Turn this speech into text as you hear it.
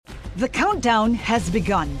The countdown has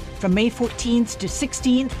begun. From May 14th to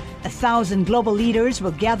 16th, 1,000 global leaders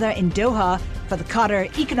will gather in Doha for the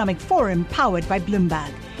Qatar Economic Forum powered by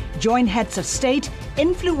Bloomberg. Join heads of state,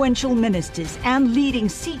 influential ministers, and leading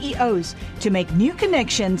CEOs to make new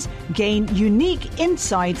connections, gain unique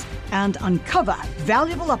insights, and uncover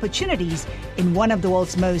valuable opportunities in one of the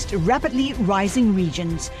world's most rapidly rising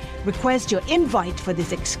regions. Request your invite for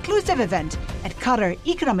this exclusive event at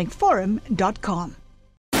QatarEconomicForum.com.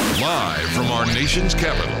 Live from our nation's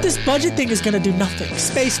capital. This budget thing is going to do nothing.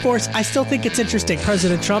 Space Force, I still think it's interesting.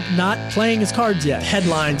 President Trump not playing his cards yet.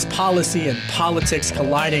 Headlines, policy, and politics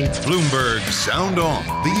colliding. Bloomberg Sound On.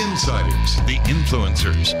 The insiders, the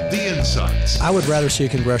influencers, the insights. I would rather see a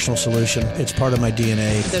congressional solution. It's part of my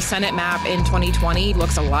DNA. The Senate map in 2020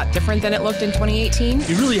 looks a lot different than it looked in 2018.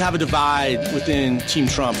 You really have a divide within Team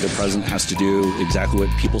Trump. The president has to do exactly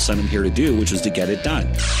what people sent him here to do, which is to get it done.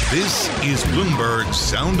 This is Bloomberg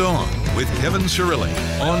Sound On with Kevin Cirilli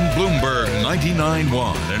on Bloomberg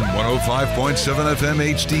 99.1 and 105.7 FM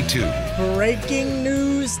HD2. Breaking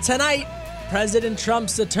news tonight. President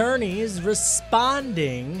Trump's attorneys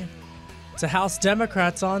responding to House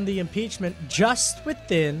Democrats on the impeachment just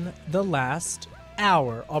within the last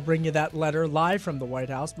hour. I'll bring you that letter live from the White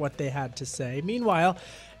House, what they had to say. Meanwhile,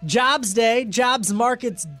 Jobs Day, jobs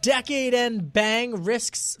market's decade-end bang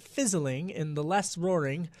risks fizzling in the less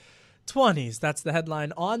roaring 20s. That's the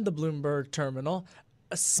headline on the Bloomberg terminal.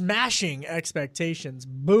 Smashing expectations,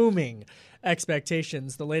 booming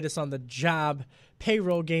expectations. The latest on the job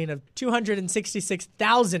payroll gain of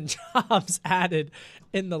 266,000 jobs added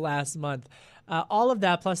in the last month. All of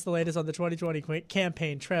that plus the latest on the 2020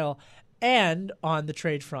 campaign trail and on the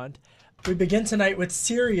trade front. We begin tonight with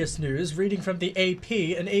serious news. Reading from the AP,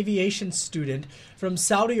 an aviation student from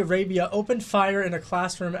Saudi Arabia opened fire in a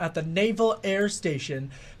classroom at the Naval Air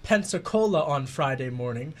Station, Pensacola, on Friday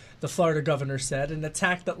morning, the Florida governor said, an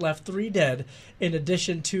attack that left 3 dead in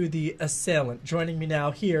addition to the assailant. Joining me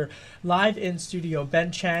now here, live in studio,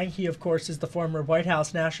 Ben Chang. He, of course, is the former White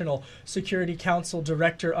House National Security Council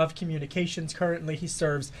Director of Communications. Currently, he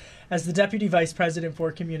serves as the Deputy Vice President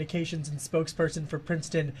for Communications and spokesperson for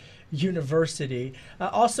Princeton University.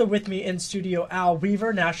 Also with me in studio, Al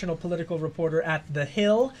Weaver, national political reporter at The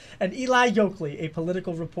Hill, and Eli Yokley, a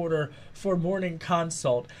political reporter for Morning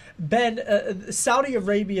Consult. Ben, Saudi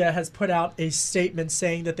Arabia has put out a statement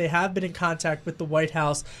saying that they have been in contact with the White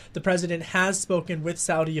House. The president has spoken with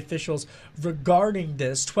Saudi officials regarding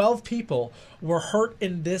this. 12 people were hurt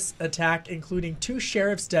in this attack, including 2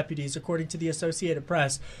 sheriff's deputies, according to the Associated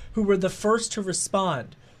Press, who were the first to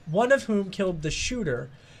respond, one of whom killed the shooter.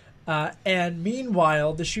 And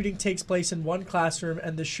meanwhile, the shooting takes place in one classroom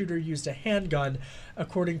and the shooter used a handgun,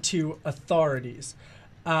 according to authorities.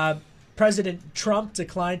 President Trump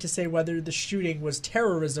declined to say whether the shooting was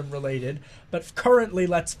terrorism related, but currently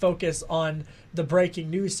let's focus on the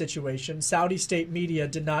breaking news situation. Saudi state media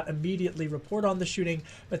did not immediately report on the shooting,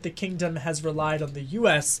 but the kingdom has relied on the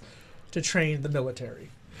U.S. to train the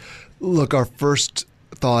military. Look, our first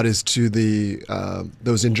thought is to the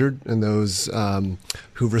those injured and those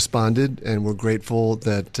who responded, and we're grateful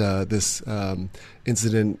that this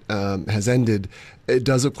incident has ended. It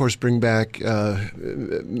does, of course, bring back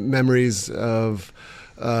memories of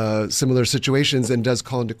similar situations and does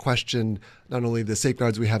call into question not only the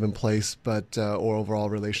safeguards we have in place, but our overall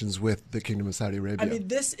relations with the Kingdom of Saudi Arabia. I mean,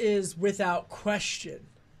 this is without question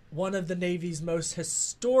one of the Navy's most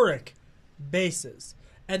historic bases.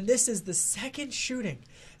 And this is the second shooting.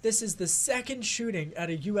 This is the second shooting at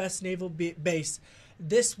a U.S. naval base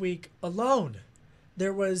this week alone.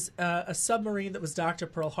 There was a submarine that was docked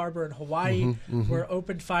at Pearl Harbor in Hawaii where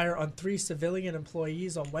opened fire on 3 civilian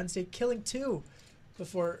employees on Wednesday, killing 2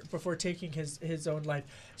 before taking his own life.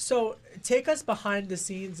 So take us behind the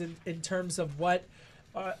scenes in terms of what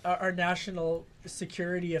our national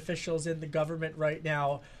security officials in the government right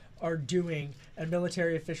now are doing and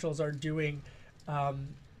military officials are doing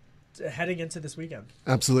heading into this weekend.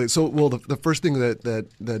 Absolutely. So, well, the first thing that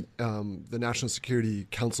the National Security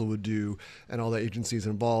Council would do, and all the agencies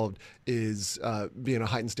involved, is be in a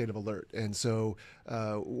heightened state of alert. And so,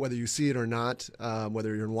 whether you see it or not,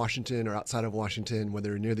 whether you're in Washington or outside of Washington, whether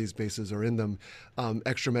you're near these bases or in them,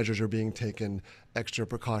 extra measures are being taken, extra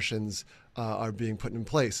precautions are being put in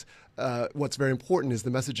place. What's very important is the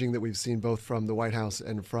messaging that we've seen both from the White House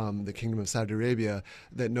and from the Kingdom of Saudi Arabia,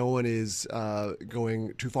 that no one is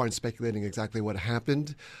going too far in speculating exactly what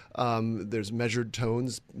happened. There's measured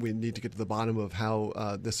tones. We need to get to the bottom of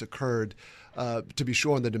how this occurred. To be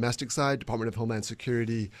sure, on the domestic side, Department of Homeland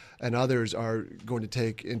Security and others are going going to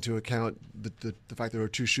take into account the fact there were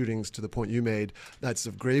 2 shootings to the point you made. That's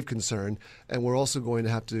of grave concern. And we're also going to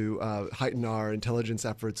have to heighten our intelligence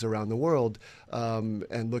efforts around the world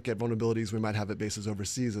and look at vulnerabilities we might have at bases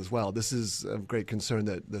overseas as well. This is of great concern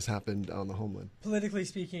that this happened on the homeland. Politically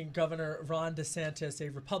speaking, Governor Ron DeSantis, a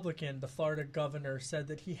Republican, the Florida governor, said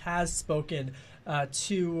that he has spoken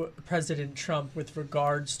to President Trump with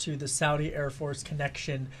regards to the Saudi Air Force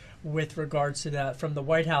connection. With regards to that, from the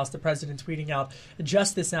White House, the president tweeting out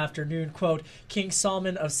just this afternoon, quote, King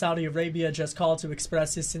Salman of Saudi Arabia just called to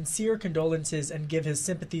express his sincere condolences and give his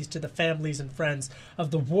sympathies to the families and friends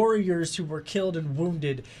of the warriors who were killed and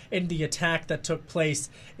wounded in the attack that took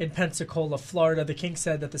place in Pensacola, Florida. The king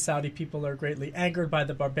said that the Saudi people are greatly angered by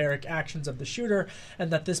the barbaric actions of the shooter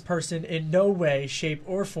and that this person in no way, shape,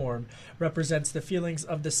 or form represents the feelings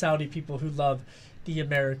of the Saudi people who love the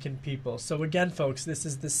American people. So again, folks, this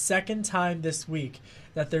is the second time this week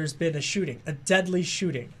that there's been a shooting, a deadly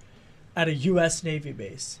shooting at a U.S. Navy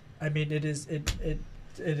base. I mean, it is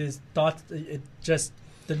thought, it just,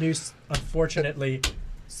 the news, unfortunately.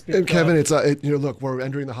 And Kevin, it's look, we're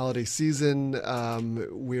entering the holiday season.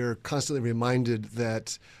 We're constantly reminded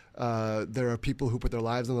that there are people who put their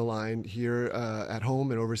lives on the line here at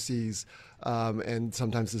home and overseas. And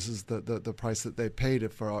sometimes this is the price that they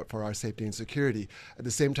paid for our safety and security. At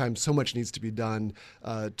the same time, so much needs to be done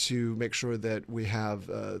to make sure that we have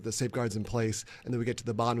the safeguards in place and that we get to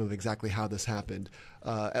the bottom of exactly how this happened.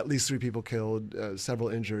 At least 3 people killed, several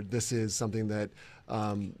injured. This is something that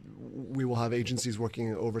we will have agencies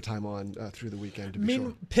working overtime on through the weekend, to be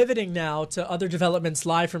sure. Pivoting now to other developments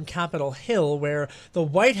live from Capitol Hill, where the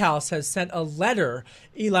White House has sent a letter,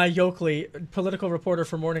 Eli Yoakley, political reporter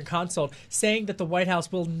for Morning Consult, saying that the White House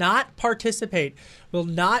will not participate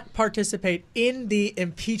in the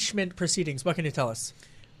impeachment proceedings. What can you tell us?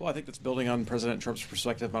 Well, I think that's building on President Trump's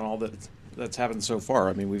perspective on all that's happened so far.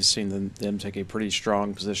 I mean, we've seen them take a pretty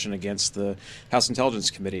strong position against the House Intelligence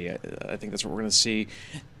Committee. I think that's what we're going to see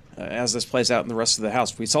as this plays out in the rest of the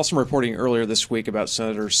House. We saw some reporting earlier this week about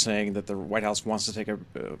senators saying that the White House wants to take a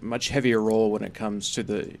much heavier role when it comes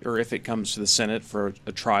to if it comes to the Senate for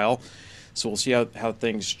a trial. So we'll see how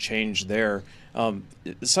things change there.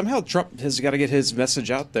 Somehow Trump has got to get his message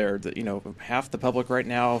out there that, half the public right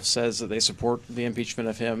now says that they support the impeachment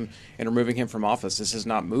of him and removing him from office. This is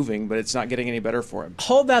not moving, but it's not getting any better for him.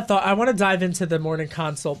 Hold that thought. I want to dive into the Morning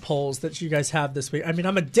Consult polls that you guys have this week. I mean,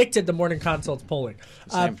 I'm addicted to Morning Consult's polling.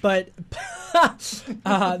 But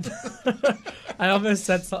I almost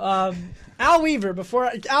said Al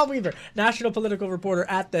Weaver, national political reporter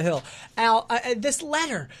at The Hill. Al, this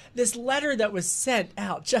letter that was sent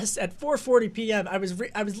out just at 4:40 p.m. I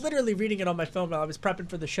was literally reading it on my phone while I was prepping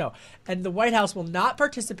for the show. And the White House will not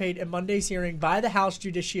participate in Monday's hearing by the House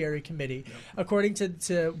Judiciary Committee, according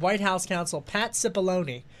to White House counsel Pat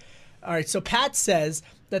Cipollone. All right, so Pat says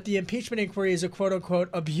that the impeachment inquiry is a quote-unquote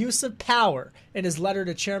abuse of power in his letter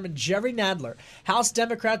to Chairman Jerry Nadler. House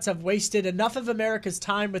Democrats have wasted enough of America's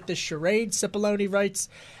time with this charade, Cipollone writes,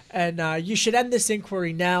 and you should end this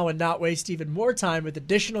inquiry now and not waste even more time with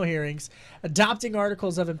additional hearings. Adopting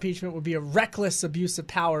articles of impeachment would be a reckless abuse of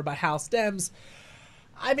power by House Dems.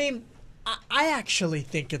 I mean, I actually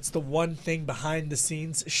think it's the one thing behind the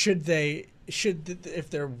scenes. If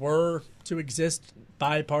there were to exist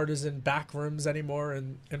bipartisan back rooms anymore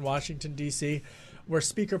in Washington, D.C., where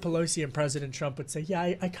Speaker Pelosi and President Trump would say, yeah,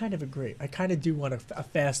 I kind of agree. I kind of do want a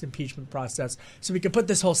fast impeachment process so we can put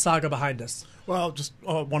this whole saga behind us. Well, just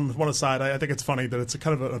one aside, I think it's funny that it's a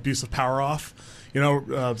kind of an abuse of power off.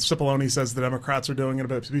 Cipollone says the Democrats are doing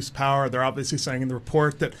an abuse of power. They're obviously saying in the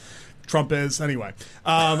report that Trump is. Anyway,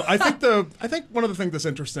 I think one of the things that's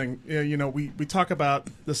interesting, we talk about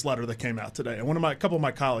this letter that came out today, and a couple of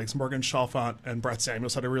my colleagues, Morgan Chalfant and Brett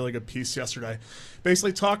Samuels, had a really good piece yesterday,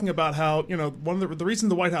 basically talking about how one of the reason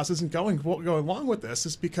the White House isn't going along with this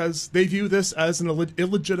is because they view this as an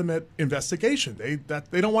illegitimate investigation. They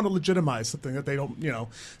don't want to legitimize something that they don't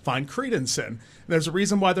find credence in. And there's a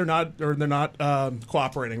reason why they're not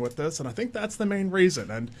cooperating with this, and I think that's the main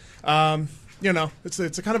reason. And it's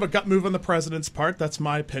a kind of a gut move on the president's part. That's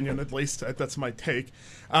my opinion, at least. That's my take.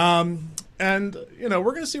 And we're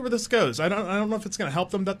going to see where this goes. I don't know if it's going to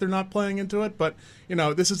help them that they're not playing into it, but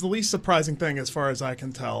this is the least surprising thing as far as I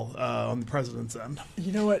can tell on the president's end.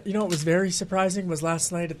 You know what was very surprising was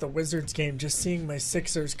last night at the Wizards game, just seeing my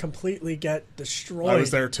Sixers completely get destroyed. I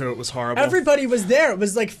was there too. It was horrible. Everybody was there. It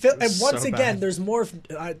was like, and once again, there's more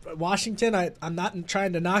Washington. I'm not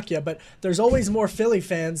trying to knock you, but there's always more Philly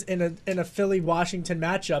fans in a Philly-Washington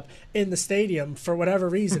matchup in the stadium for whatever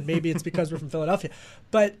reason. Maybe it's because we're from Philadelphia,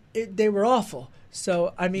 but they were awful.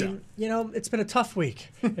 So, I mean, it's been a tough week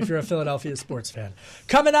if you're a Philadelphia sports fan.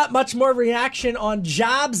 Coming up, much more reaction on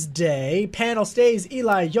Jobs Day. Panel stays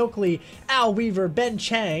Eli Yokley, Al Weaver, Ben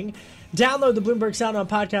Chang. Download the Bloomberg Sound On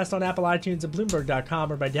podcast on Apple iTunes at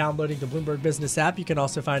Bloomberg.com or by downloading the Bloomberg Business app. You can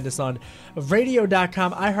also find us on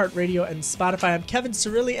radio.com, iHeartRadio, and Spotify. I'm Kevin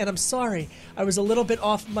Cirilli, and I'm sorry I was a little bit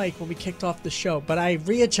off mic when we kicked off the show, but I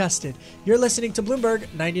readjusted. You're listening to Bloomberg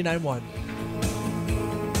 99.1.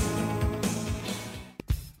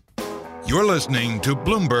 You're listening to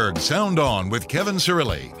Bloomberg Sound On with Kevin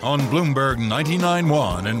Cirilli on Bloomberg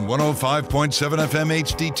 99.1 and 105.7 FM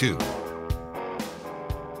HD2.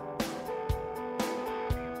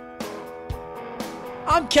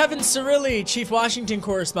 I'm Kevin Cirilli, Chief Washington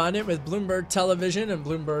Correspondent with Bloomberg Television and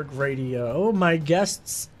Bloomberg Radio. My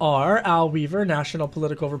guests are Al Weaver, National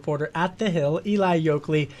Political Reporter at The Hill, Eli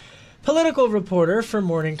Yokley, Political Reporter for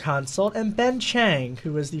Morning Consult, and Ben Chang,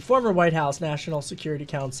 who is the former White House National Security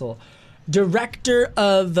Council Director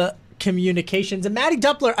of Communications. And Maddie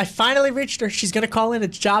Doppler, I finally reached her. She's going to call in.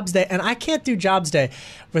 It's Jobs Day, and I can't do Jobs Day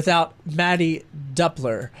without Maddie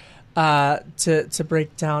Doppler. To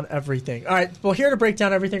break down everything. All right, well, here to break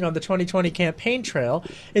down everything on the 2020 campaign trail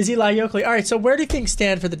is Eli Yokley. All right, so where do things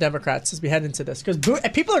stand for the Democrats as we head into this? Because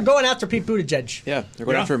people are going after Pete Buttigieg. Yeah, they're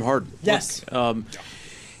going after him hard. Yes. Look,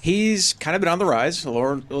 he's kind of been on the rise.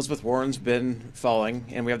 Elizabeth Warren's been falling,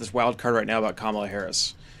 and we have this wild card right now about Kamala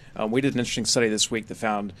Harris. We did an interesting study this week that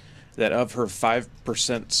found that of her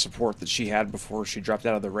 5% support that she had before she dropped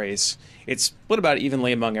out of the race, it's split about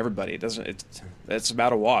evenly among everybody. It's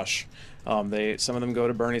about a wash. Some of them go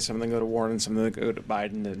to Bernie, some of them go to Warren, some of them go to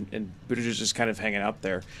Biden, and Buttigieg is just kind of hanging out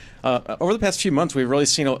there. Over the past few months, we've really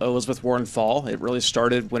seen Elizabeth Warren fall. It really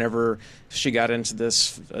started whenever she got into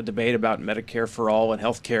this debate about Medicare for all and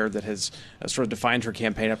health care that has sort of defined her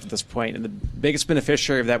campaign up to this point. And the biggest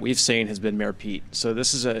beneficiary of that we've seen has been Mayor Pete. So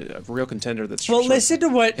this is a real contender that's... Well, listen to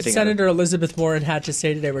what Senator Elizabeth Warren had to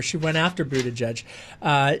say today, where she went after Buttigieg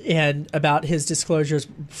and about his disclosures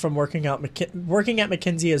from working at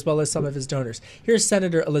McKinsey as well as some of his donors. Here's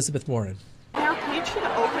Senator Elizabeth Warren. Mayor Pete should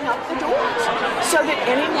open up the doors so that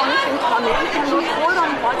anyone can come in and report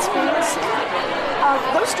on what's being said.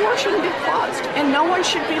 Those doors shouldn't be closed, and no one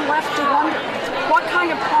should be left to wonder what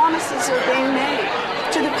kind of promises are being made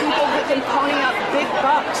to the people who've been ponying up big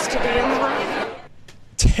bucks to be in the room.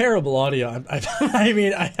 Terrible audio. I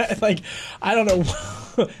don't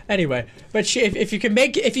know. Anyway, but if you can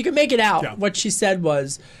make it out, yeah. What she said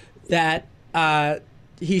was that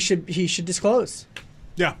he should disclose.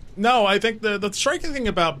 Yeah. No, I think the striking thing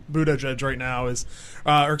about Buttigieg right now is,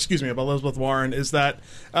 about Elizabeth Warren, is that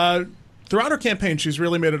throughout her campaign, she's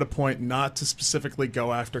really made it a point not to specifically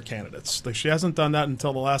go after candidates. She hasn't done that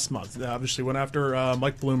until the last month. Obviously went after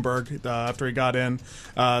Mike Bloomberg after he got in,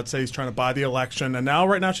 say he's trying to buy the election, and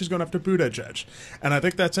right now she's going after Buttigieg. And I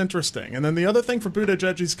think that's interesting. And then the other thing for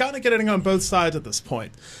Buttigieg, he's kind of getting on both sides at this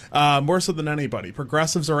point, more so than anybody.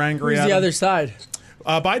 Progressives are angry at him. Who's the other side?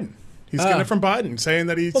 Biden. He's getting it from Biden, saying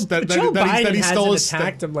that he stole his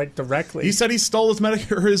attacked him directly. He said he stole his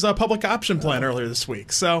Medicare, his public option plan earlier this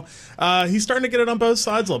week. So he's starting to get it on both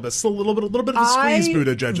sides a little bit. Still a little bit of a squeeze.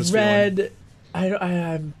 Buttigieg is feeling.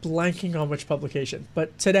 I'm blanking on which publication,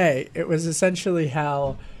 but today it was essentially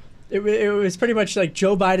how it was pretty much like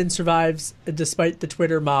Joe Biden survives despite the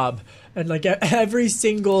Twitter mob, and like every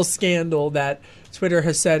single scandal that Twitter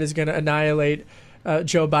has said is going to annihilate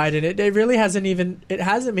Joe Biden. It really hasn't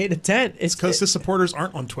made a dent. It's because his supporters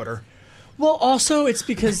aren't on Twitter. Well, also it's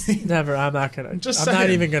because I'm not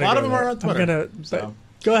even gonna. A lot of them are on Twitter.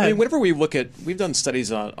 Go ahead. I mean, whenever we've done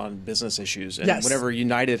studies on business issues, and yes. Whenever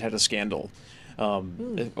United had a scandal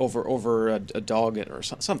over a dog or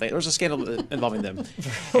something, there was a scandal involving them,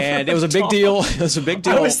 and it was a big deal. It was a big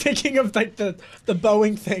deal. I was thinking of like the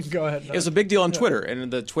Boeing thing. Go ahead. It was a big deal on Twitter,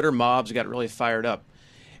 and the Twitter mobs got really fired up.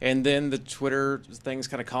 And then the Twitter things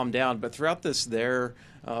kind of calmed down. But throughout this, their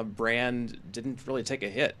brand didn't really take a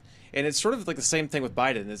hit. And it's sort of like the same thing with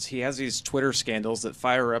Biden. He has these Twitter scandals that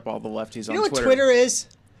fire up all the lefties on Twitter. You know what Twitter is?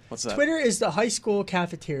 What's that? Twitter is the high school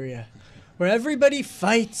cafeteria where everybody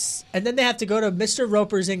fights, and then they have to go to Mr.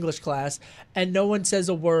 Roper's English class, and no one says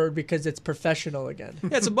a word because it's professional again.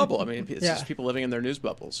 Yeah, it's a bubble. I mean, it's just people living in their news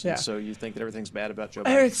bubbles. Yeah. So you think that everything's bad about Joe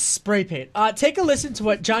Biden. It's spray paint. Take a listen to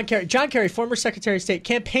what John Kerry, former Secretary of State,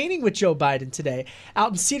 campaigning with Joe Biden today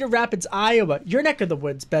out in Cedar Rapids, Iowa. Your neck of the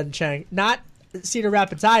woods, Ben Chang. Not Cedar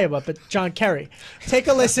Rapids, Iowa, but John Kerry. Take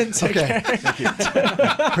a listen to Kerry. Thank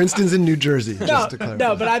you. Princeton's in New Jersey, just to clarify.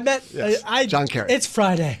 No, but I meant John Kerry. It's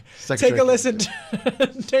Friday. Secretary Take a listen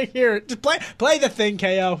to hear it. Just play the thing,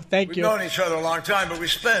 KO. Thank you. We've known each other a long time, but we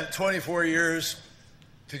spent 24 years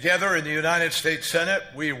Together in the United States Senate,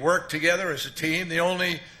 we work together as a team. The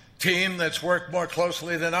only team that's worked more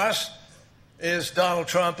closely than us is Donald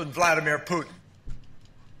Trump and Vladimir Putin.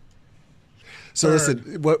 So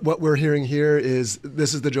listen, what we're hearing here is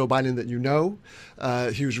this is the Joe Biden that you know.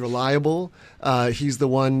 He was reliable. He's the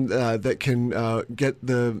one that can get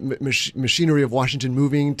the machinery of Washington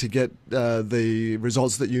moving to get the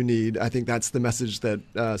results that you need. I think that's the message that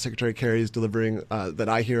Secretary Kerry is delivering that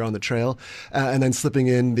I hear on the trail. And then slipping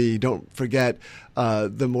in don't forget,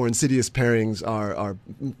 the more insidious pairings are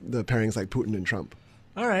the pairings like Putin and Trump.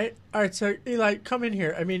 All right. So, Eli, come in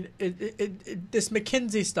here. I mean, this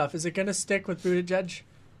McKinsey stuff, is it going to stick with Buttigieg?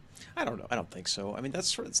 I don't know. I don't think so. I mean,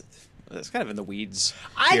 that's kind of in the weeds.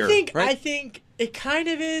 I think right? it kind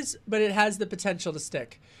of is, but it has the potential to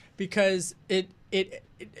stick because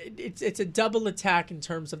it's a double attack in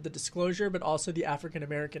terms of the disclosure, but also the African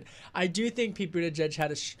American. I do think Pete Buttigieg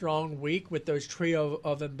had a strong week with those trio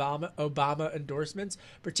of Obama endorsements,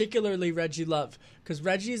 particularly Reggie Love, because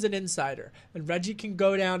Reggie is an insider, and Reggie can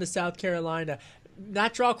go down to South Carolina,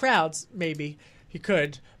 not draw crowds, maybe he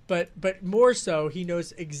could, but more so, he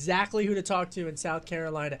knows exactly who to talk to in South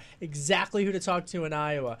Carolina, exactly who to talk to in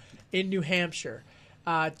Iowa, in New Hampshire,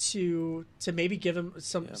 to maybe give him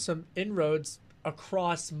some inroads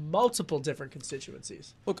across multiple different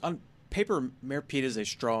constituencies. Look, on paper, Mayor Pete is a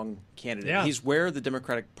strong candidate. Yeah. He's where the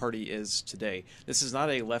Democratic Party is today. This is not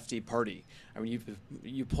a lefty party. I mean,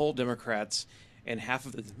 you poll Democrats, and half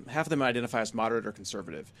of them identify as moderate or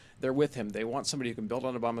conservative. They're with him. They want somebody who can build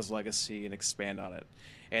on Obama's legacy and expand on it.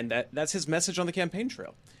 And that's his message on the campaign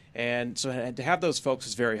trail. And so to have those folks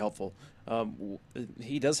is very helpful.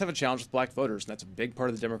 He does have a challenge with black voters, and that's a big part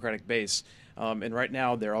of the Democratic base. And right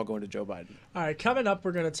now, they're all going to Joe Biden. All right, coming up,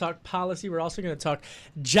 we're going to talk policy. We're also going to talk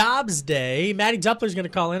Jobs Day. Maddie Duppler's going to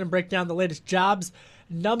call in and break down the latest jobs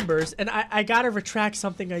numbers. And I got to retract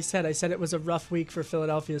something I said. I said it was a rough week for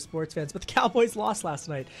Philadelphia sports fans, but the Cowboys lost last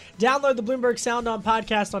night. Download the Bloomberg Sound On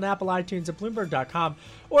podcast on Apple iTunes at Bloomberg.com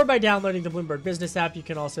or by downloading the Bloomberg Business app. You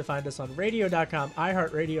can also find us on Radio.com,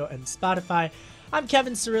 iHeartRadio, and Spotify. I'm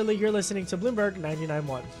Kevin Cirilli. You're listening to Bloomberg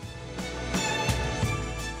 99.1.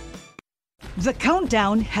 The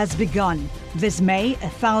countdown has begun. This May,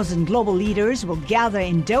 1,000 global leaders will gather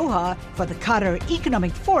in Doha for the Qatar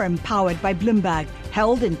Economic Forum powered by Bloomberg,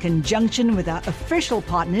 held in conjunction with our official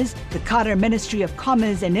partners, the Qatar Ministry of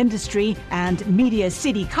Commerce and Industry and Media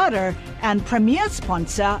City Qatar, and premier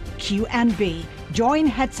sponsor QNB. Join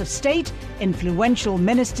heads of state, influential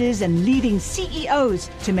ministers, and leading CEOs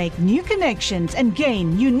to make new connections and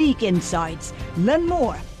gain unique insights. Learn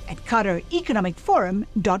more at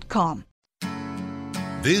QatarEconomicForum.com.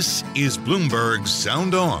 This is Bloomberg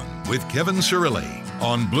Sound On with Kevin Cirilli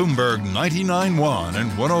on Bloomberg 99.1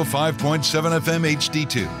 and 105.7 FM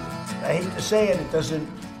HD2. I hate to say it, it doesn't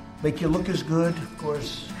make you look as good. Of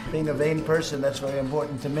course, being a vain person, that's very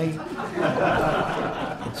important to me.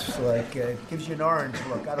 It's like, it gives you an orange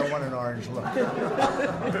look. I don't want an orange look.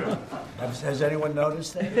 Has anyone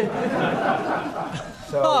noticed that?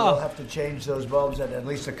 So we'll have to change those bulbs at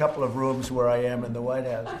least a couple of rooms where I am in the White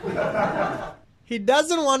House. He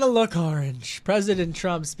doesn't want to look orange. President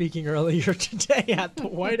Trump speaking earlier today at the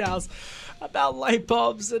White House about light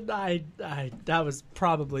bulbs, and that was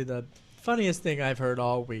probably the funniest thing I've heard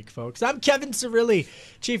all week, folks. I'm Kevin Cirilli,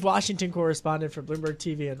 Chief Washington Correspondent for Bloomberg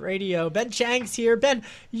TV and Radio. Ben Chang's here. Ben,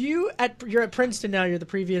 you're at Princeton now. You're the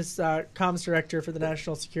previous comms director for the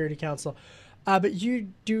National Security Council. But you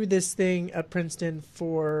do this thing at Princeton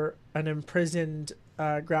for an imprisoned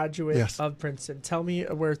graduate of Princeton. Tell me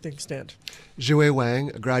where things stand. Zhiwei Wang,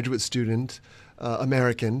 a graduate student,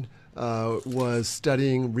 American, was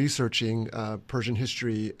researching Persian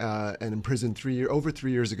history and imprisoned over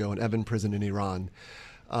 3 years ago in Evin Prison in Iran.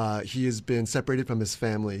 He has been separated from his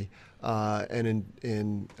family and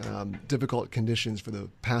in difficult conditions for the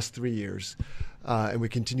past 3 years. And we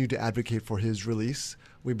continue to advocate for his release.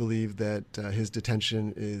 We believe that his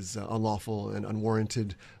detention is unlawful and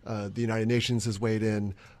unwarranted. The United Nations has weighed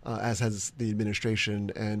in, as has the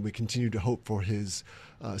administration, and we continue to hope for his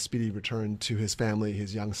speedy return to his family.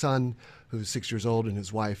 His young son, who's 6 years old, and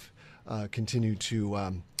his wife continue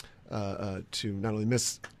to not only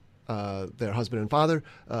miss their husband and father,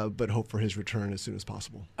 but hope for his return as soon as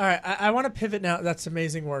possible. All right, I want to pivot now. That's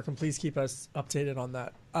amazing work, and please keep us updated on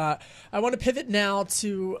that. I want to pivot now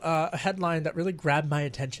to a headline that really grabbed my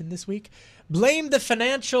attention this week. Blame the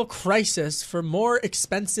financial crisis for more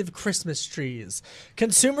expensive Christmas trees.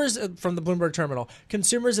 Consumers from the Bloomberg Terminal,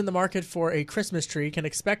 consumers in the market for a Christmas tree can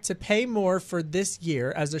expect to pay more for this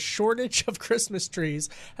year as a shortage of Christmas trees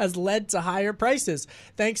has led to higher prices,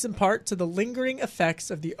 thanks in part to the lingering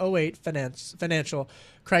effects of the 2008 financial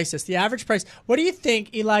crisis. The average price. What do you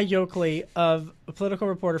think, Eli Yoakley, of a political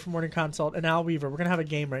reporter for Morning Consult, and Al Weaver? We're going to have a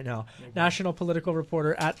game right now. National political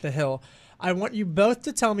reporter at The Hill. I want you both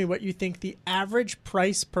to tell me what you think the average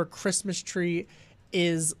price per Christmas tree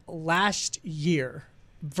is last year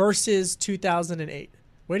versus 2008.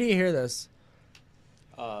 Where do you hear this?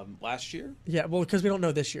 Last year? Yeah, well, because we don't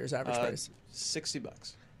know this year's average price.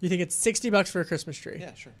 $60. You think it's $60 for a Christmas tree?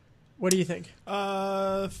 Yeah, sure. What do you think?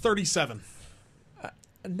 37.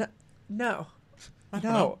 No,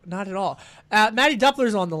 not at all. Maddie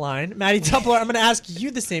Doppler's on the line. Maddie Doppler, I'm going to ask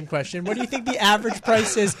you the same question. What do you think the average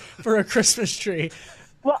price is for a Christmas tree?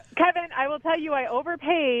 Well, Kevin, I will tell you I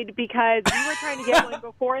overpaid because we were trying to get one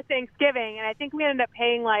before Thanksgiving, and I think we ended up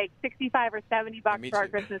paying like $65 or $70 for our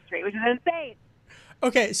Christmas tree, which is insane.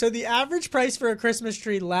 Okay, so the average price for a Christmas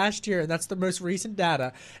tree last year, and that's the most recent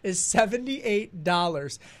data, is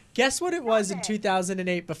 $78. Guess what it was in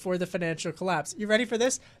 2008 before the financial collapse? You ready for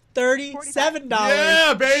this? $37.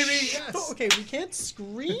 Yeah, baby. Yes. Okay, we can't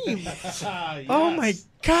scream. Yes. Oh my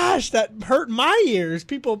gosh, that hurt my ears.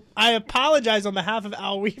 People, I apologize on behalf of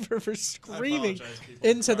Al Weaver for screaming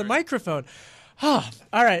into the microphone. All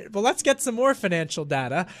right, well, let's get some more financial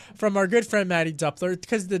data from our good friend Maddie Doppler,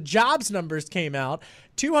 because the jobs numbers came out.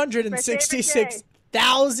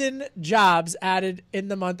 266,000 jobs added in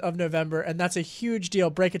the month of November, and that's a huge deal.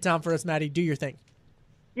 Break it down for us, Maddie. Do your thing.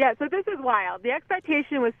 Yeah, so this is wild. The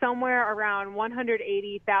expectation was somewhere around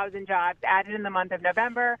 180,000 jobs added in the month of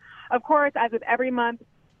November. Of course, as with every month,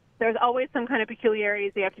 there's always some kind of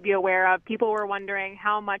peculiarities you have to be aware of. People were wondering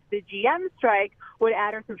how much the GM strike would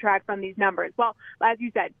add or subtract from these numbers. Well, as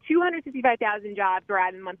you said, 265,000 jobs were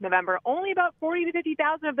added in the month of November. Only about 40 to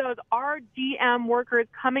 50,000 of those are GM workers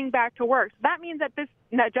coming back to work. So that means that this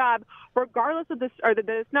job, regardless of this, or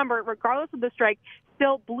this number, regardless of the strike,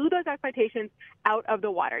 still blew those expectations out of the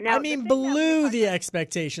water. Now, blew the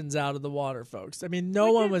expectations out of the water, folks. I mean,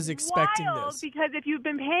 no one was expecting this. Because if you've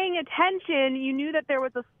been paying attention, you knew that there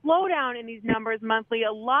was a slowdown in these numbers monthly.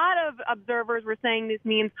 A lot of observers were saying this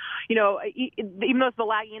means, even though it's the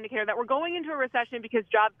lagging indicator, that we're going into a recession because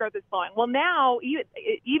jobs growth is slowing. Well, now,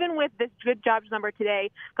 even with this good jobs number today,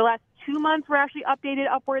 the last 2 months were actually updated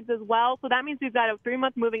upwards as well. So that means we've got a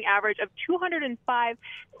 3-month moving average of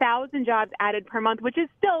 205,000 jobs added per month, which is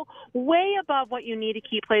still way above what you need to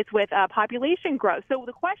keep pace with population growth. So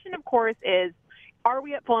the question, of course, is, are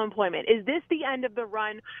we at full employment? Is this the end of the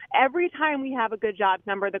run? Every time we have a good jobs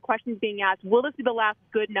number, the question is being asked, will this be the last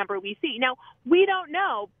good number we see? Now, we don't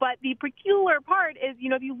know, but the peculiar part is,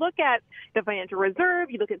 if you look at the Financial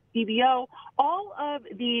Reserve, you look at CBO, all of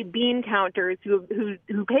the bean counters who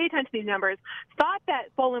pay attention to these numbers thought that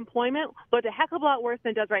full employment looked a heck of a lot worse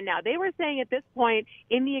than it does right now. They were saying at this point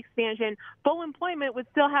in the expansion, full employment would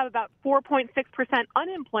still have about 4.6%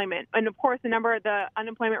 unemployment. And, of course, the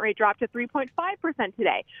unemployment rate dropped to 3.5%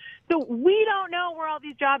 today. So we don't know where all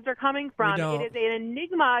these jobs are coming from. It is an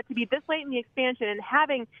enigma to be this late in the expansion and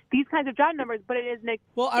having these kinds of job numbers, but it is an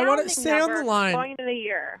I want to stay on the line. Going into the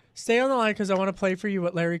year. Stay on the line because I want to play for you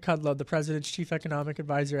what Larry Kudlow, the president's chief economic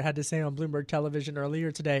advisor, had to say on Bloomberg Television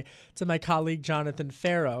earlier today to my colleague Jonathan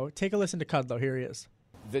Farrow. Take a listen to Kudlow. Here he is.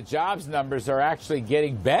 The jobs numbers are actually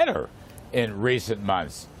getting better in recent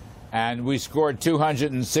months, and we scored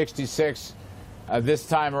 266 this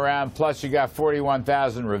time around, plus you got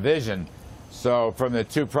 41,000 revision, so from the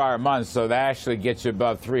 2 prior months, so that actually gets you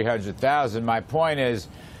above 300,000. My point is,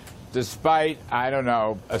 despite,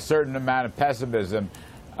 a certain amount of pessimism,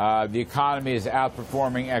 the economy is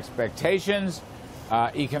outperforming expectations.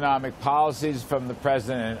 Economic policies from the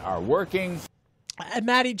president are working.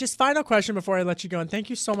 Maddie, just final question before I let you go, and thank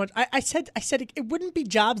you so much. I said it wouldn't be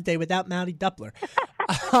Jobs Day without Maddie Doppler.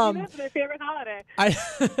 That's my favorite holiday.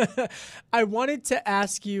 I wanted to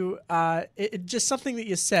ask you just something that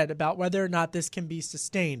you said about whether or not this can be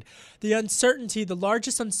sustained. The uncertainty, the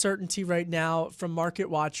largest uncertainty right now from market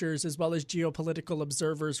watchers as well as geopolitical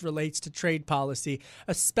observers relates to trade policy,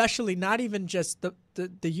 especially not even just the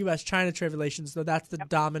U.S.-China trade relations, though that's the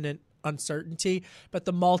dominant uncertainty, but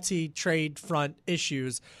the multi-trade front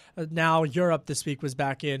issues. Now Europe this week was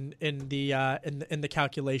back in the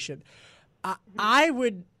calculation.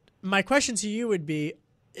 My question to you would be,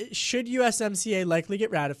 should USMCA likely get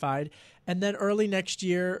ratified, and then early next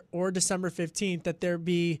year or December 15th that there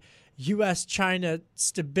be U.S.-China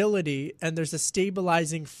stability and there's a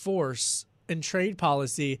stabilizing force in trade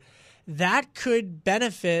policy that could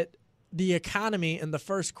benefit the economy in the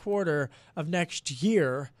first quarter of next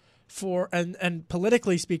year and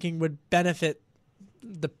politically speaking would benefit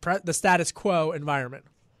the status quo environment?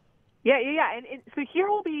 Yeah. And so here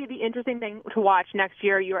will be the interesting thing to watch next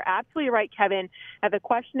year. You're absolutely right, Kevin. The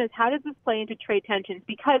question is, how does this play into trade tensions?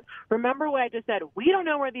 Because remember what I just said, we don't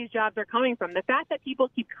know where these jobs are coming from. The fact that people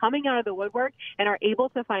keep coming out of the woodwork and are able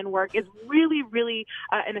to find work is really, really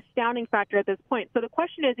an astounding factor at this point. So the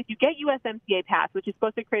question is, if you get USMCA passed, which is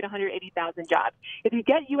supposed to create 180,000 jobs, if you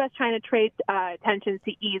get U.S.-China trade tensions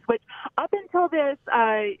to ease, which up until this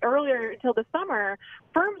earlier, until the summer,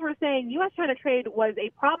 firms were saying U.S.-China trade was a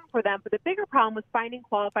problem for them, but the bigger problem was finding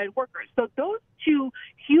qualified workers. So those two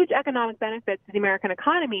huge economic benefits to the American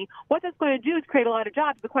economy, what that's going to do is create a lot of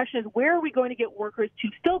jobs. The question is, where are we going to get workers to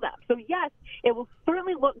fill them? So yes, it will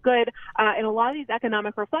certainly look good in a lot of these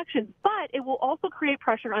economic reflections, but it will also create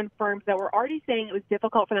pressure on firms that were already saying it was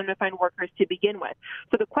difficult for them to find workers to begin with.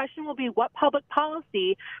 So the question will be, what public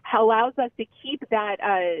policy allows us to keep that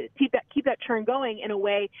churn going in a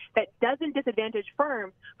way that doesn't disadvantage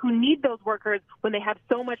firms who need those workers when they have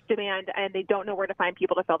so much demand and they don't know where to find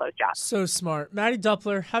people to fill those jobs. So smart. Maddie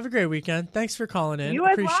Doppler, have a great weekend. Thanks for calling in. You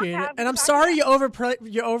as Appreciate well, it. And I'm sorry you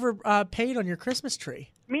overpaid on your Christmas tree.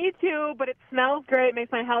 Me too, but it smells great.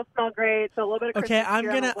 Makes my house smell great. So a little bit of Okay,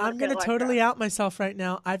 Christmas I'm gonna totally out myself right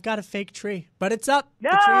now. I've got a fake tree, but it's up.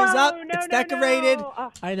 No, the tree is up. no, It's no, decorated. no.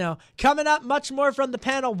 Oh. I know. Coming up, much more from the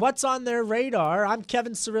panel. What's on their radar? I'm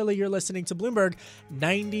Kevin Cirilli. You're listening to Bloomberg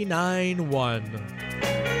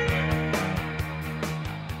 99.1.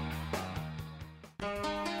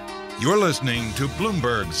 You're listening to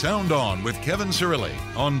Bloomberg Sound On with Kevin Cirilli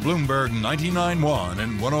on Bloomberg 99.1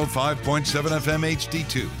 and 105.7 FM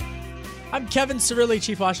HD2. I'm Kevin Cirilli,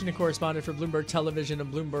 Chief Washington Correspondent for Bloomberg Television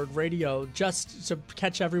and Bloomberg Radio. Just to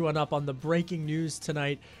catch everyone up on the breaking news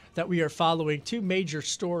tonight that we are following, two major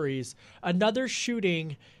stories. Another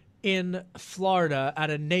shooting in Florida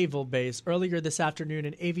at a naval base. Earlier this afternoon,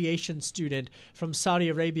 an aviation student from Saudi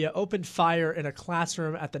Arabia opened fire in a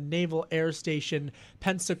classroom at the Naval Air Station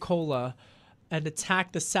Pensacola and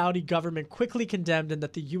attacked the Saudi government, quickly condemned, and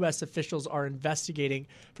that the U.S. officials are investigating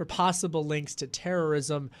for possible links to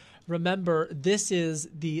terrorism. Remember, this is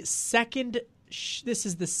the second shooting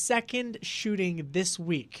this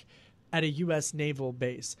week at a U.S. naval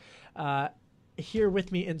base. Here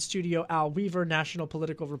with me in studio, Al Weaver, national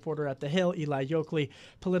political reporter at The Hill, Eli Yokley,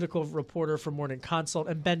 political reporter for Morning Consult,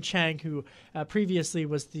 and Ben Chang, who previously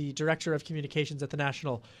was the director of communications at the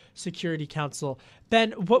National Security Council.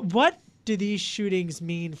 Ben, what do these shootings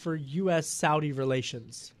mean for U.S.-Saudi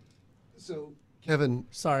relations? So, Kevin.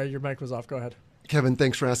 Sorry, your mic was off. Go ahead. Kevin,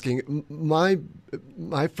 thanks for asking. My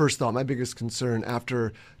first thought, my biggest concern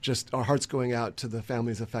after just our hearts going out to the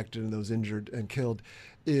families affected and those injured and killed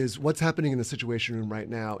is what's happening in the Situation Room right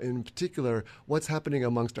now. In particular, what's happening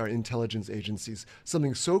amongst our intelligence agencies.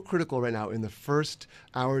 Something so critical right now in the first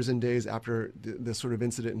hours and days after the sort of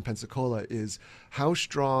incident in Pensacola is how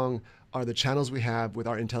strong are the channels we have with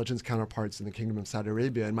our intelligence counterparts in the Kingdom of Saudi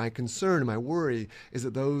Arabia. And my concern and my worry is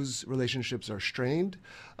that those relationships are strained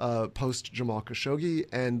post Jamal Khashoggi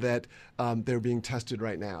and that they're being tested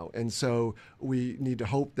right now. And so we need to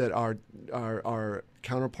hope that our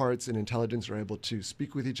counterparts in intelligence are able to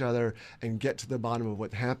speak with each other and get to the bottom of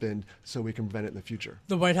what happened so we can prevent it in the future.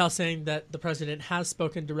 The White House saying that the president has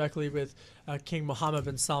spoken directly with King Mohammed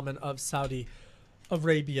bin Salman of Saudi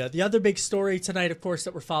Arabia. The other big story tonight, of course,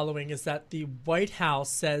 that we're following is that the White House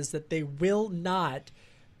says that they will not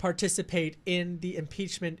participate in the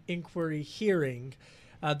impeachment inquiry hearing.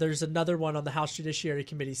 There's another one on the House Judiciary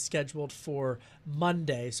Committee scheduled for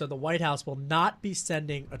Monday. So the White House will not be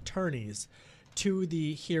sending attorneys to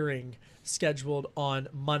the hearing scheduled on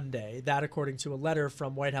Monday. That, according to a letter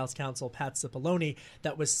from White House counsel Pat Cipollone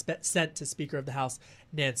that was sent to Speaker of the House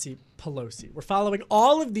Nancy Pelosi. We're following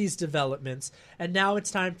all of these developments, and now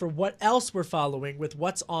it's time for what else we're following with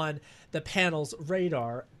what's on the panel's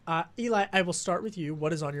radar. Eli, I will start with you.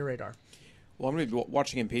 What is on your radar? Well, I'm going to be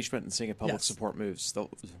watching impeachment and seeing if public support moves.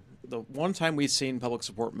 The one time we've seen public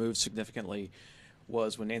support move significantly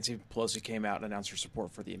was when Nancy Pelosi came out and announced her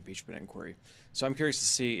support for the impeachment inquiry. So I'm curious to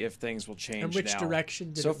see if things will change now. And which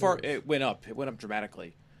direction did so it far, move? it went up. It went up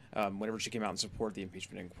dramatically whenever she came out and supported the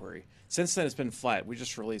impeachment inquiry. Since then, it's been flat. We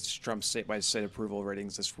just released Trump's state-by-state approval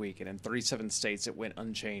ratings this week, and in 37 states, it went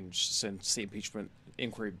unchanged since the impeachment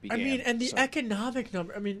inquiry began. I mean, and the economic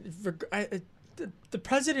number, I mean, the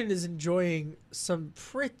president is enjoying some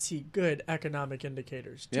pretty good economic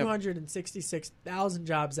indicators. Yep. 266,000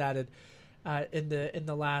 jobs added in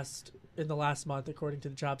the last month, according to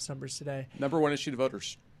the jobs numbers today. Number one issue to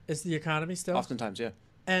voters is the economy still. Oftentimes, yeah.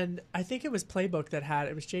 And I think it was Playbook that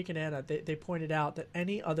it was Jake and Anna. They pointed out that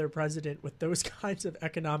any other president with those kinds of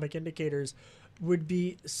economic indicators would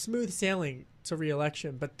be smooth sailing to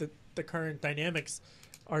re-election, but the current dynamics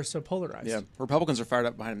are so polarized. Yeah, Republicans are fired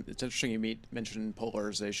up behind him. It's interesting you mentioned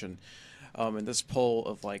polarization. In this poll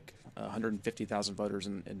of like 150,000 voters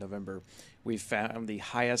in November, we found the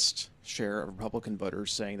highest share of Republican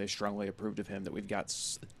voters saying they strongly approved of him that we've got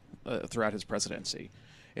throughout his presidency.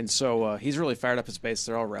 And so he's really fired up his base.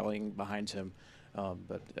 They're all rallying behind him.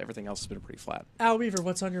 But everything else has been pretty flat. Al Weaver,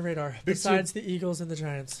 what's on your radar besides the Eagles and the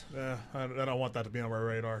Giants? I don't want that to be on my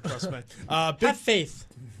radar. Trust me. Have faith.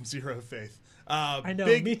 Zero faith. I know,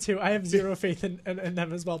 me too. I have zero faith in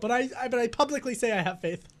them as well. But I publicly say I have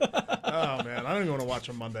faith. Oh man, I don't even want to watch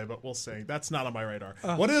on Monday, but we'll see. That's not on my radar.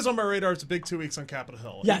 What is on my radar is the big 2 weeks on Capitol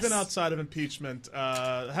Hill. Yes. Even outside of impeachment,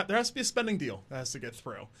 there has to be a spending deal that has to get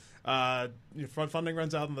through. Funding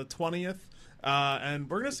runs out on the 20th. And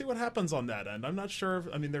we're going to see what happens on that end. I'm not sure.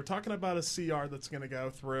 They're talking about a CR that's going to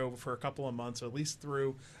go through for a couple of months, or at least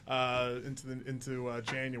through into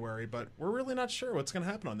January. But we're really not sure what's going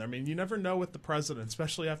to happen on there. You never know with the president,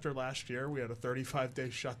 especially after last year. We had a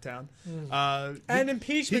 35-day shutdown. And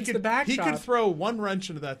impeachment's the backdrop. He could throw one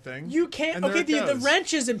wrench into that thing. You can't. Okay, the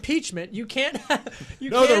wrench is impeachment. You can't.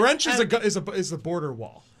 The wrench is the border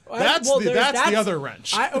wall. That's the other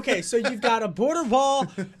wrench. Okay, so you've got a border wall.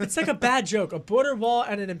 It's like a bad joke. A border wall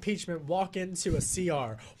and an impeachment walk into a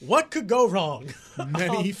CR. What could go wrong?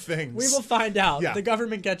 Many things. We will find out. Yeah. The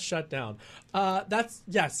government gets shut down.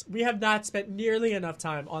 Yes, we have not spent nearly enough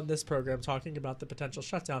time on this program talking about the potential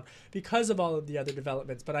shutdown because of all of the other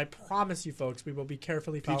developments. But I promise you, folks, we will be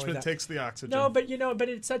carefully following that. Impeachment takes the oxygen. No, but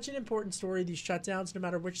it's such an important story. These shutdowns, no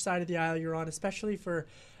matter which side of the aisle you're on, especially for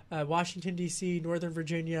Washington, D.C., Northern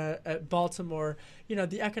Virginia, Baltimore,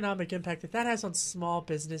 the economic impact that has on small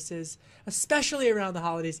businesses, especially around the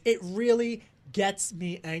holidays, it really gets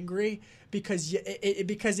me angry because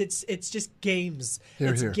it's just games.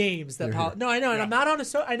 Games that No, I know, and I'm not on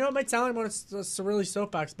I know it might sound like I'm on a really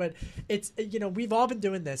soapbox, but it's we've all been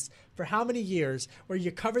doing this for how many years where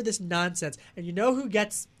you cover this nonsense, and who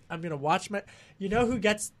gets who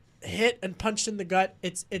gets hit and punched in the gut?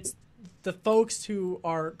 It's the folks who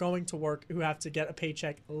are going to work who have to get a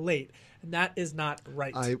paycheck late. And that is not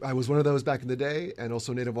right. I was one of those back in the day, and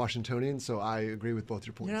also native Washingtonian, so I agree with both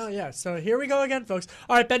your points. Yeah. So here we go again, folks.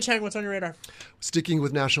 All right, Ben Chang, what's on your radar? Sticking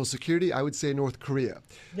with national security, I would say North Korea.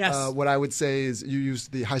 Yes. What I would say is you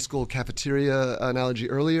used the high school cafeteria analogy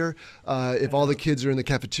earlier. If all the kids are in the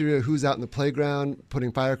cafeteria, who's out in the playground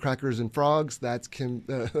putting firecrackers and frogs? That's Kim.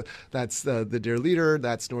 That's the dear leader.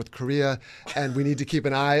 That's North Korea, and we need to keep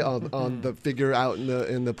an eye on the figure out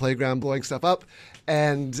in the playground blowing stuff up.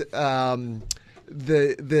 And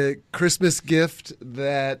the Christmas gift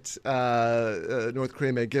that North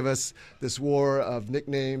Korea may give us, this war of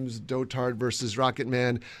nicknames, Dotard versus Rocket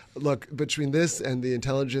Man. Look, between this and the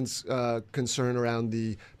intelligence concern around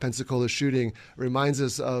the Pensacola shooting reminds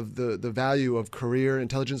us of the value of career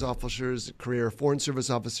intelligence officers, career Foreign Service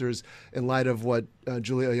officers, in light of what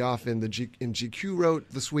Julia Ioffe in GQ wrote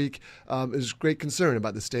this week. Is great concern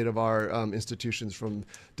about the state of our institutions, from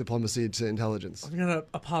diplomacy to intelligence. I'm going to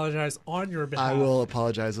apologize on your behalf. I will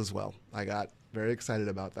apologize as well. I got very excited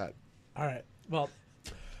about that. All right. Well,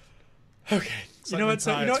 okay. You know what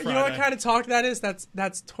kind of talk that is?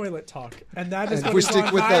 That's toilet talk, and that is what's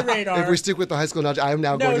on my radar. If we stick with the high school analogy, I am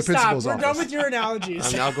now going to the principal's office. We're done with your analogies.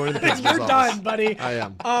 I'm now going to the principal's You're office. done, buddy.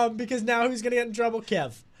 I am. Because now who's going to get in trouble?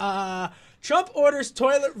 Kev. Trump orders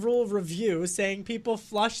toilet rule review, saying people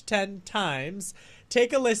flush 10 times.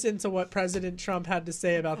 Take a listen to what President Trump had to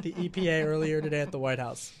say about the EPA earlier today at the White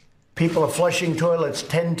House. People are flushing toilets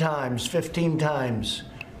 10 times, 15 times,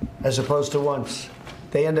 as opposed to once.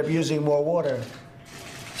 They end up using more water.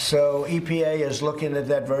 So EPA is looking at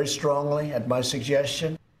that very strongly, at my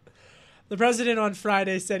suggestion. The president on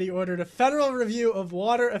Friday said he ordered a federal review of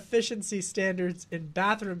water efficiency standards in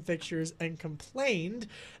bathroom fixtures and complained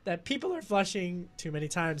that people are flushing too many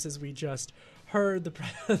times, as we just heard. The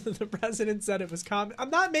president said it was common. I'm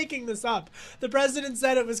not making this up. The president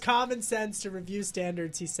said it was common sense to review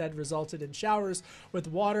standards he said resulted in showers with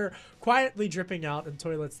water quietly dripping out and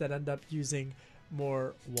toilets that end up using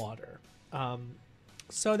more water.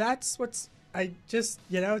 So that's what's...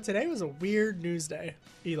 today was a weird news day,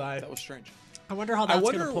 Eli. That was strange. I wonder how that's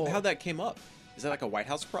going to pull. I wonder how that came up. Is that like a White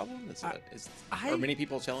House problem? Are many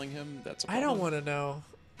people telling him that's a problem? I don't want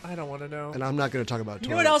to know. And I'm not going to talk about toilets. You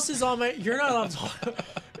know what else is on my... You're not allowed to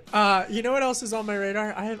talk. You know what else is on my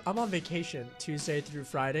radar? I'm on vacation Tuesday through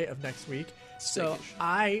Friday of next week. So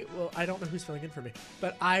I don't know who's filling in for me,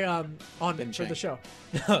 but for the show.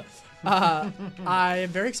 I am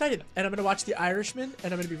very excited, and I'm going to watch The Irishman,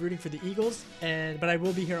 and I'm going to be rooting for the Eagles, but I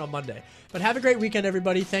will be here on Monday. But have a great weekend,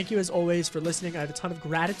 everybody. Thank you, as always, for listening. I have a ton of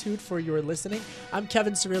gratitude for your listening. I'm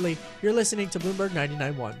Kevin Cirilli. You're listening to Bloomberg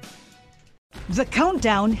 99.1. The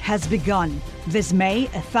countdown has begun. This May,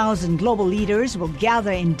 1,000 global leaders will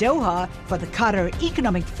gather in Doha for the Qatar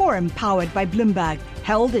Economic Forum powered by Bloomberg,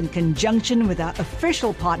 held in conjunction with our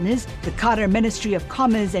official partners, the Qatar Ministry of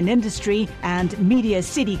Commerce and Industry and Media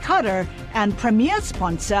City Qatar, and premier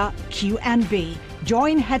sponsor QNB.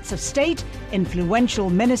 Join heads of state, influential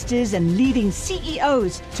ministers, and leading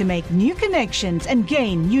CEOs to make new connections and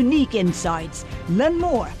gain unique insights. Learn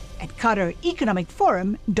more at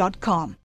QatarEconomicForum.com.